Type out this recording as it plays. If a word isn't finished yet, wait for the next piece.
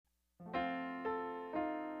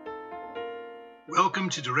Welcome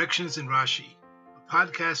to Directions in Rashi, a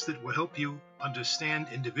podcast that will help you understand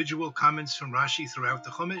individual comments from Rashi throughout the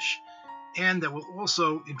Chumash, and that will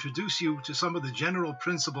also introduce you to some of the general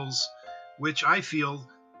principles which I feel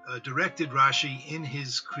directed Rashi in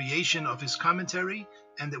his creation of his commentary,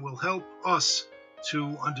 and that will help us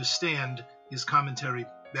to understand his commentary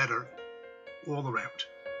better all around.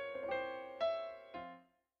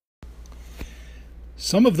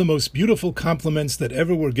 Some of the most beautiful compliments that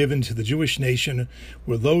ever were given to the Jewish nation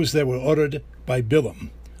were those that were uttered by Bilam,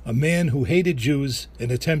 a man who hated Jews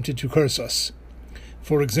and attempted to curse us.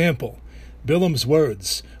 For example, Bilam's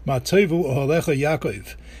words, "Ma tovu ohalecha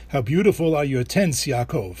Yaakov," how beautiful are your tents,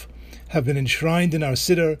 Yaakov, have been enshrined in our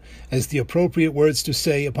Siddur as the appropriate words to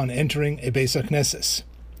say upon entering a Beis HaKnesses.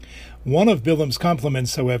 One of Bilam's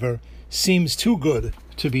compliments, however, seems too good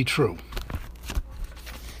to be true.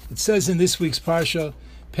 It says in this week's Parsha,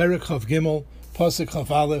 Perek Chav Gimel, Pasuk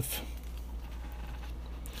Chav Aleph,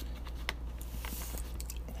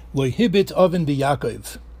 Lo hibit oven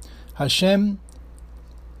b'Yaakov. Hashem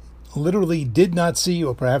literally did not see,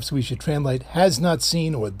 or perhaps we should translate, has not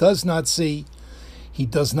seen or does not see. He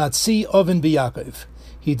does not see oven b'Yaakov.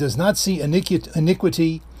 He does not see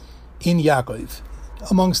iniquity in Yaakov,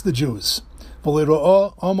 amongst the Jews.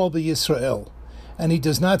 V'lero'o omo b'Yisrael. And he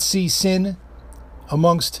does not see sin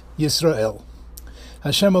amongst Yisrael.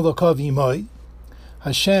 Hashem Elokav Yimoi.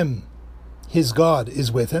 Hashem, his God,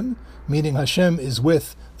 is with him, meaning Hashem is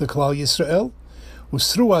with the Klal Yisrael.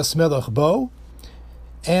 Usruas Melech Bo,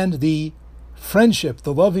 and the friendship,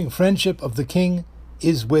 the loving friendship of the king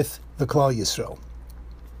is with the Klal Yisrael.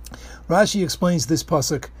 Rashi explains this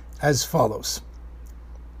pasuk as follows.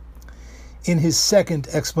 In his second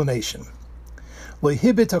explanation, Lo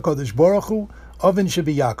hibit HaKadosh Baruch Hu oven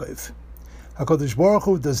shebi Yaakov. HaKadosh Baruch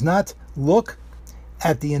Hu does not look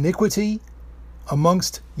at the iniquity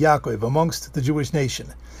amongst Yaakov, amongst the Jewish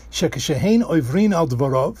nation. Shekeshehein oivrin al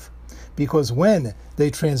dvarov, because when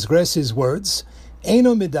they transgress his words,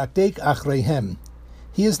 eino midakdek achreihem,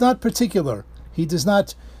 he is not particular, he does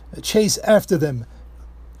not chase after them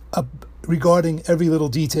regarding every little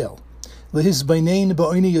detail. Lehisbainein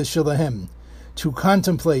ba'oiniyos shelahem, to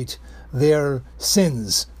contemplate their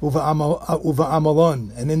sins, uva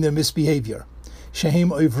amalon, and in their misbehavior, shehem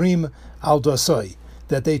oivrim al dasai,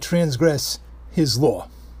 that they transgress his law.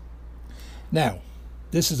 Now,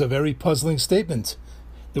 this is a very puzzling statement,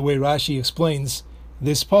 the way Rashi explains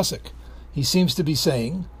this pasuk. He seems to be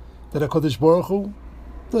saying that HaKadosh Baruch Hu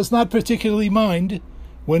does not particularly mind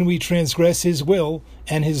when we transgress his will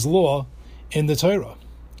and his law in the Torah.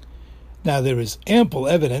 Now, there is ample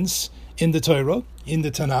evidence in the Torah, in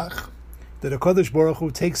the Tanakh, that HaKadosh Baruch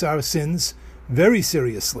Hu takes our sins very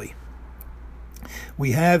seriously.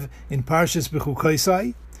 We have in Parshas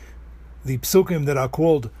Bechukoisai the psukim that are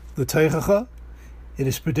called the Teichacha. It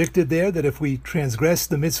is predicted there that if we transgress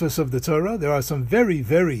the mitzvahs of the Torah, there are some very,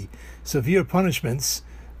 very severe punishments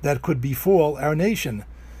that could befall our nation,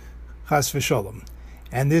 Chas v'sholom.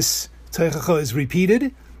 And this Teichacha is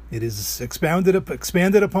repeated, it is expanded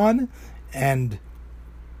upon, and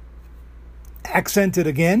accented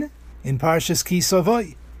again in Parshas Ki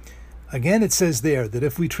Savai. Again, it says there that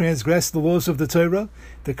if we transgress the laws of the Torah,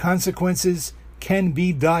 the consequences can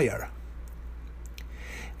be dire.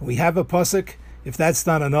 We have a pasuk, if that's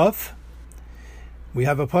not enough, we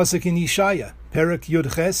have a pasuk in Yeshaya, Perek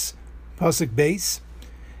Yud Ches, pasuk Beis.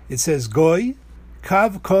 It says, Goy,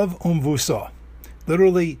 Kav Kov Umvusa.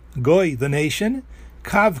 Literally, Goy, the nation,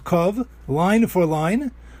 Kav Kov, line for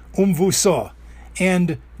line, Umvusa,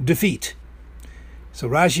 and defeat. So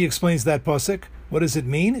Rashi explains that pasuk. What does it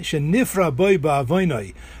mean? Shenifra boy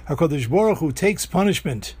ba'avoinoi. HaKadosh Baruch Hu takes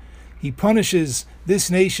punishment. He punishes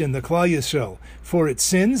this nation, the Klal Yisrael, for its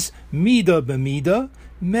sins, mida b'mida,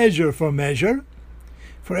 measure for measure.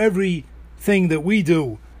 For everything that we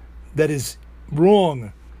do that is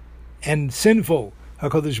wrong and sinful,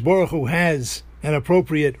 HaKadosh Baruch Hu has an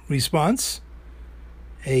appropriate response,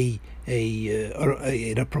 a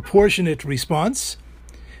proportionate response.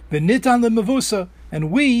 V'nitan le'mevusa, and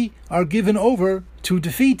we are given over to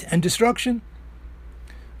defeat and destruction.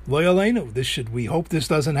 Lo yaleinu, we hope this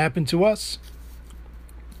doesn't happen to us.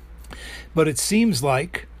 But it seems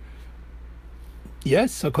like,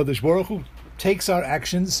 yes, HaKadosh Baruch Hu takes our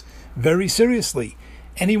actions very seriously.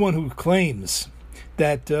 Anyone who claims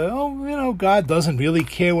that, God doesn't really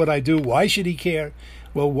care what I do, why should he care?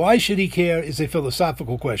 Well, why should he care is a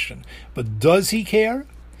philosophical question. But does he care?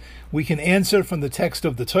 We can answer from the text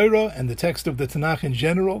of the Torah and the text of the Tanakh in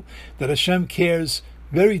general that Hashem cares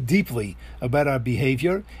very deeply about our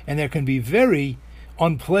behavior, and there can be very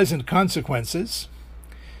unpleasant consequences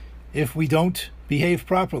if we don't behave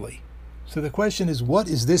properly. So the question is, what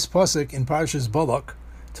is this pasuk in Parshas Balak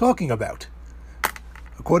talking about?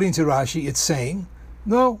 According to Rashi, it's saying,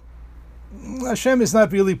 no, Hashem is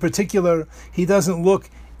not really particular. He doesn't look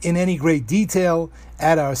in any great detail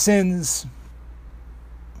at our sins.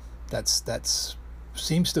 That's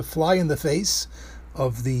seems to fly in the face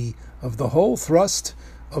of the whole thrust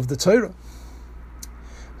of the Torah.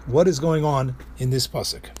 What is going on in this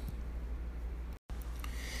pasuk?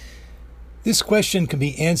 This question can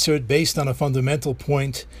be answered based on a fundamental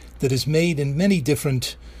point that is made in many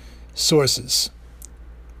different sources.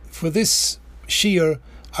 For this shiur,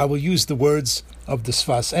 I will use the words of the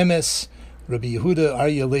Sfas Emes, Rabbi Yehuda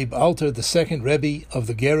Aryeh Leib Alter, the second Rebbe of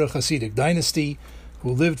the Gera Hasidic dynasty, who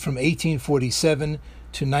lived from 1847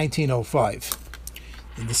 to 1905.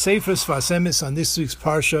 In the Sefer Sfas Emes on this week's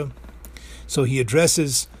Parsha, so he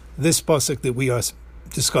addresses this pasuk that we are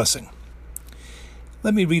discussing.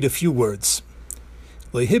 Let me read a few words.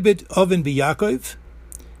 Lehibit oven b'Yakov,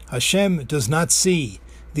 Hashem does not see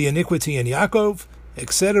the iniquity in Yaakov,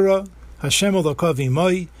 etc. Hashem Elokav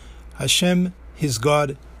imoi, Hashem, his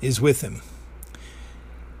God, is with him.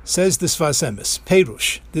 Says the Sfas Emes,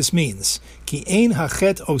 Perush, this means, Ki ein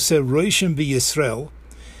hachet oseh roishim b'Yisrael,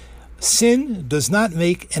 sin does not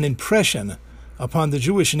make an impression upon the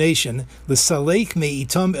Jewish nation, l'salek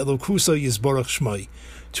me'itam elokuso yizborach shmoi,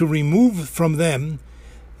 to remove from them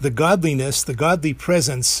the godliness, the godly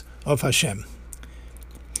presence of Hashem.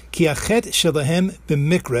 Ki achet shelahem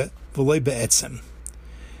b'mikra v'loi be'etzem.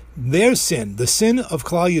 Their sin, the sin of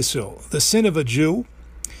Klal Yisrael, the sin of a Jew,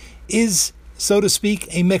 is, so to speak,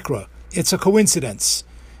 a mikra. It's a coincidence.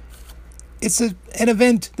 It's an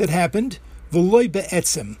event that happened, v'loi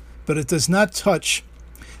be'etzem, but it does not touch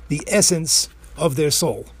the essence of their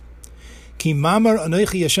soul. Ki mamar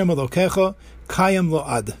anochi Hashem Elokecha kayam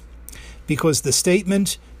lo'ad. Because the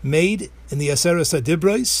statement made in the Aseres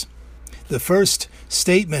HaDibros, the first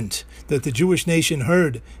statement that the Jewish nation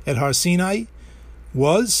heard at Har Sinai,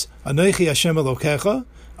 was Anochi Hashem Elokecha,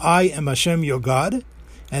 I am Hashem your God,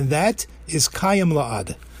 and that is Kayam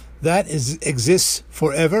La'ad. That exists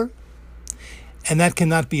forever, and that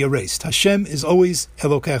cannot be erased. Hashem is always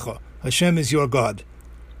Elokecha. Hashem is your God.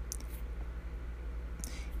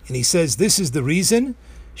 And he says, this is the reason,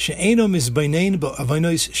 She'eno mizbainein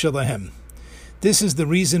ba'avonos shelahem. This is the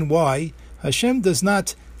reason why Hashem does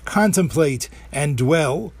not contemplate and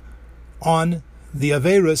dwell on the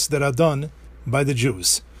averos that are done by the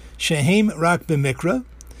Jews. Shehem rak b'mikra,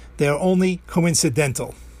 they are only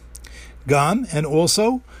coincidental. Gam, and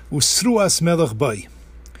also, usruas melech bay.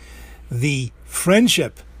 The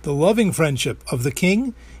friendship, the loving friendship of the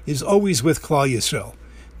king is always with Klal Yisrael.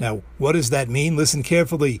 Now, what does that mean? Listen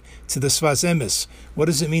carefully to the Sfas Emes. What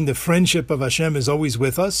does it mean the friendship of Hashem is always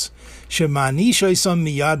with us? Shemani shaysam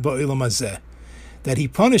miyad ba'olam hazeh. That he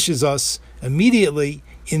punishes us immediately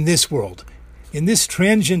in this world. In this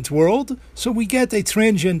transient world, so we get a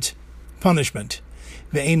transient punishment.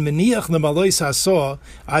 Ve'ein meniach lemalois hasor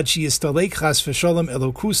ad sheyistalek chas v'sholem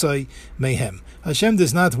elokusai mehem. Hashem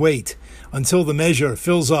does not wait until the measure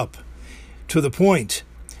fills up to the point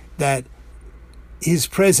that his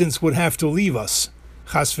presence would have to leave us,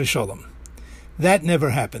 chas v'sholem. That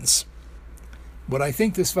never happens. What I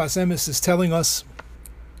think this Sfas Emes is telling us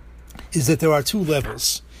is that there are two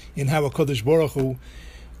levels in how HaKadosh Baruch Hu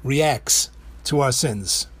reacts to our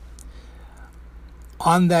sins.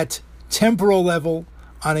 On that temporal level,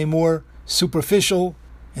 on a more superficial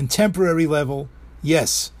and temporary level,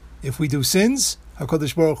 yes, if we do sins,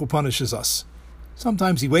 HaKadosh Baruch Hu punishes us.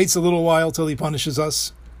 Sometimes he waits a little while till he punishes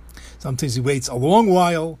us. Sometimes he waits a long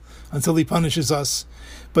while until he punishes us.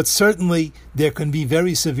 But certainly there can be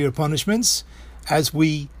very severe punishments, as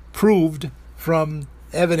we proved from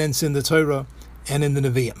evidence in the Torah and in the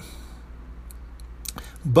Nevi'im.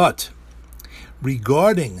 But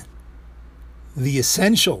regarding the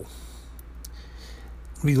essential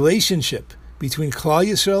relationship between Klal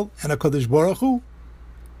Yisrael and HaKadosh Baruch Hu,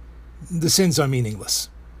 the sins are meaningless.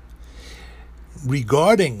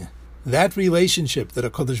 Regarding that relationship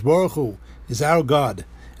that HaKadosh Baruch Hu is our God,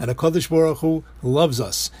 and HaKadosh Baruch Hu loves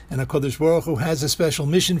us, and HaKadosh Baruch Hu has a special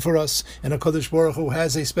mission for us, and HaKadosh Baruch Hu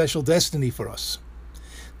has a special destiny for us,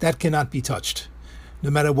 that cannot be touched. No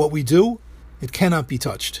matter what we do, it cannot be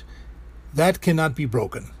touched. That cannot be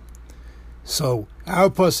broken. So our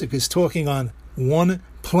pasuk is talking on one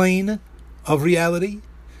plane of reality,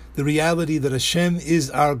 the reality that Hashem is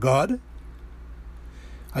our God.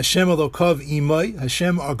 Hashem Elokav imoi,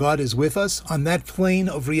 Hashem our God is with us. On that plane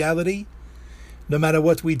of reality, no matter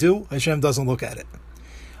what we do, Hashem doesn't look at it.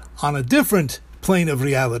 On a different plane of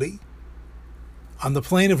reality, on the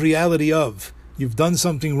plane of reality of, you've done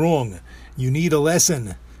something wrong, you need a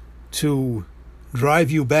lesson, to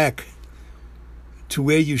drive you back to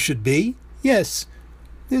where you should be. Yes,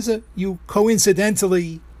 you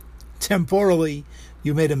coincidentally, temporally,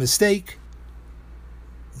 you made a mistake,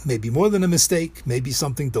 maybe more than a mistake, maybe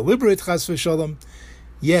something deliberate, chas v'shalom.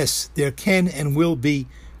 Yes, there can and will be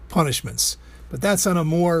punishments, but that's on a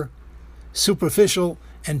more superficial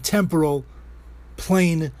and temporal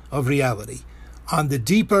plane of reality. On the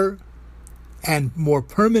deeper and more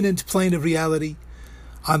permanent plane of reality,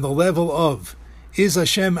 on the level of, is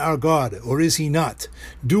Hashem our God, or is He not?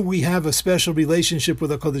 Do we have a special relationship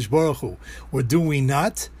with HaKadosh Baruch Hu, or do we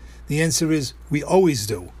not? The answer is, we always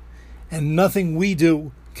do. And nothing we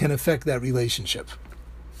do can affect that relationship.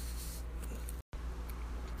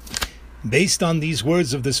 Based on these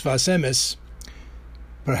words of the Sfas Emes,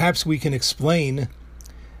 perhaps we can explain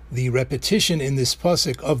the repetition in this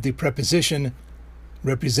pasuk of the preposition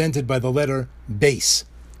represented by the letter beis,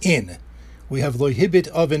 in. We have lo hibit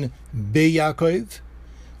oven be Yaakov,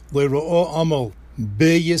 lo ro'o amol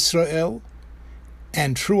be Yisrael,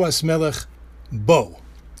 and truas melech bo.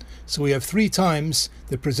 So we have three times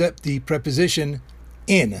the preposition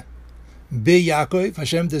in. Be Yaakov,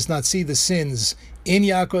 Hashem does not see the sins in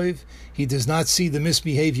Yaakov. He does not see the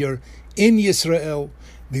misbehavior in Yisrael.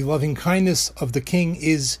 The loving kindness of the king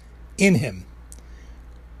is in him.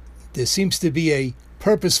 There seems to be a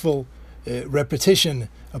purposeful repetition,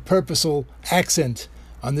 a purposeful accent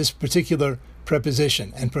on this particular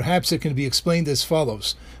preposition. And perhaps it can be explained as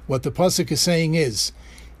follows. What the pasuk is saying is,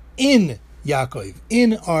 in Yaakov,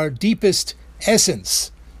 in our deepest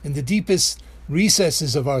essence, in the deepest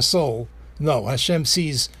recesses of our soul, no, Hashem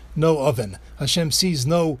sees no oven. Hashem sees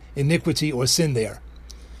no iniquity or sin there.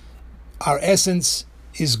 Our essence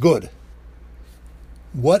is good.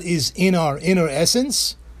 What is in our inner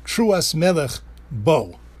essence? Truas melech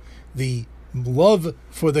bo. The love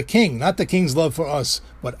for the king, not the king's love for us,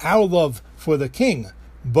 but our love for the king,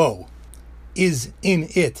 bo, is in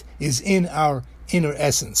it, is in our inner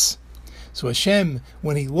essence. So Hashem,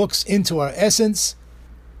 when He looks into our essence,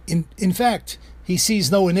 in fact, He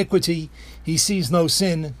sees no iniquity, He sees no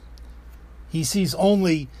sin, He sees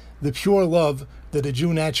only the pure love that a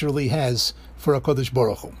Jew naturally has for HaKadosh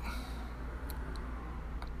Baruch Hu.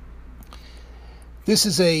 This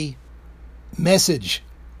is a message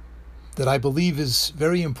that I believe is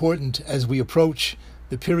very important as we approach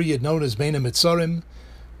the period known as Bein HaMetzarim,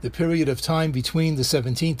 the period of time between the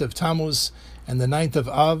 17th of Tammuz and the 9th of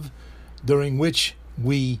Av, during which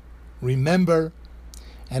we remember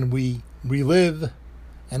and we relive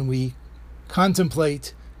and we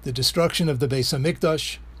contemplate the destruction of the Beis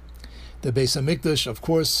HaMikdash. The Beis HaMikdash, of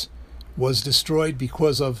course, was destroyed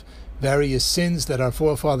because of various sins that our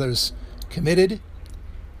forefathers committed.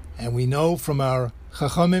 And we know from our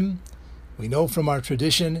Chachamim, we know from our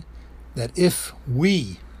tradition, that if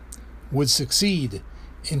we would succeed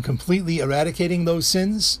in completely eradicating those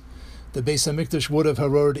sins, the Beis HaMikdash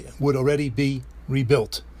would already be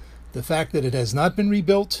rebuilt. The fact that it has not been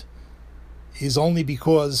rebuilt is only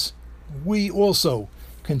because we also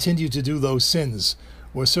continue to do those sins,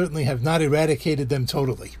 or certainly have not eradicated them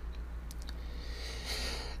totally.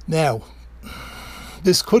 Now,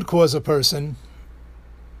 this could cause a person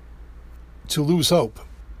to lose hope,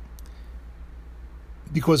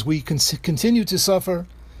 because we continue to suffer,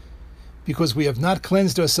 because we have not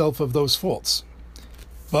cleansed ourselves of those faults.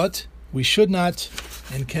 But we should not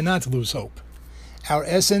and cannot lose hope. Our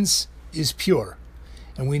essence is pure,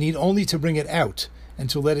 and we need only to bring it out and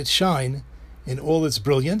to let it shine in all its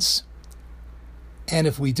brilliance. And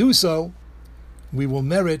if we do so, we will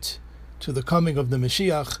merit to the coming of the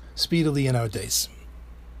Mashiach speedily in our days.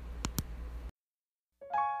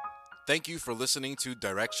 Thank you for listening to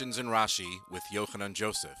Directions in Rashi with Yochanan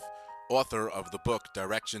Joseph, author of the book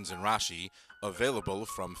Directions in Rashi, available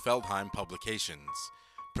from Feldheim Publications.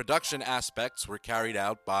 Production aspects were carried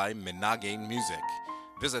out by Menagin Music.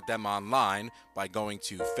 Visit them online by going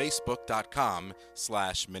to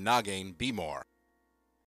facebook.com/Menagin Bmore.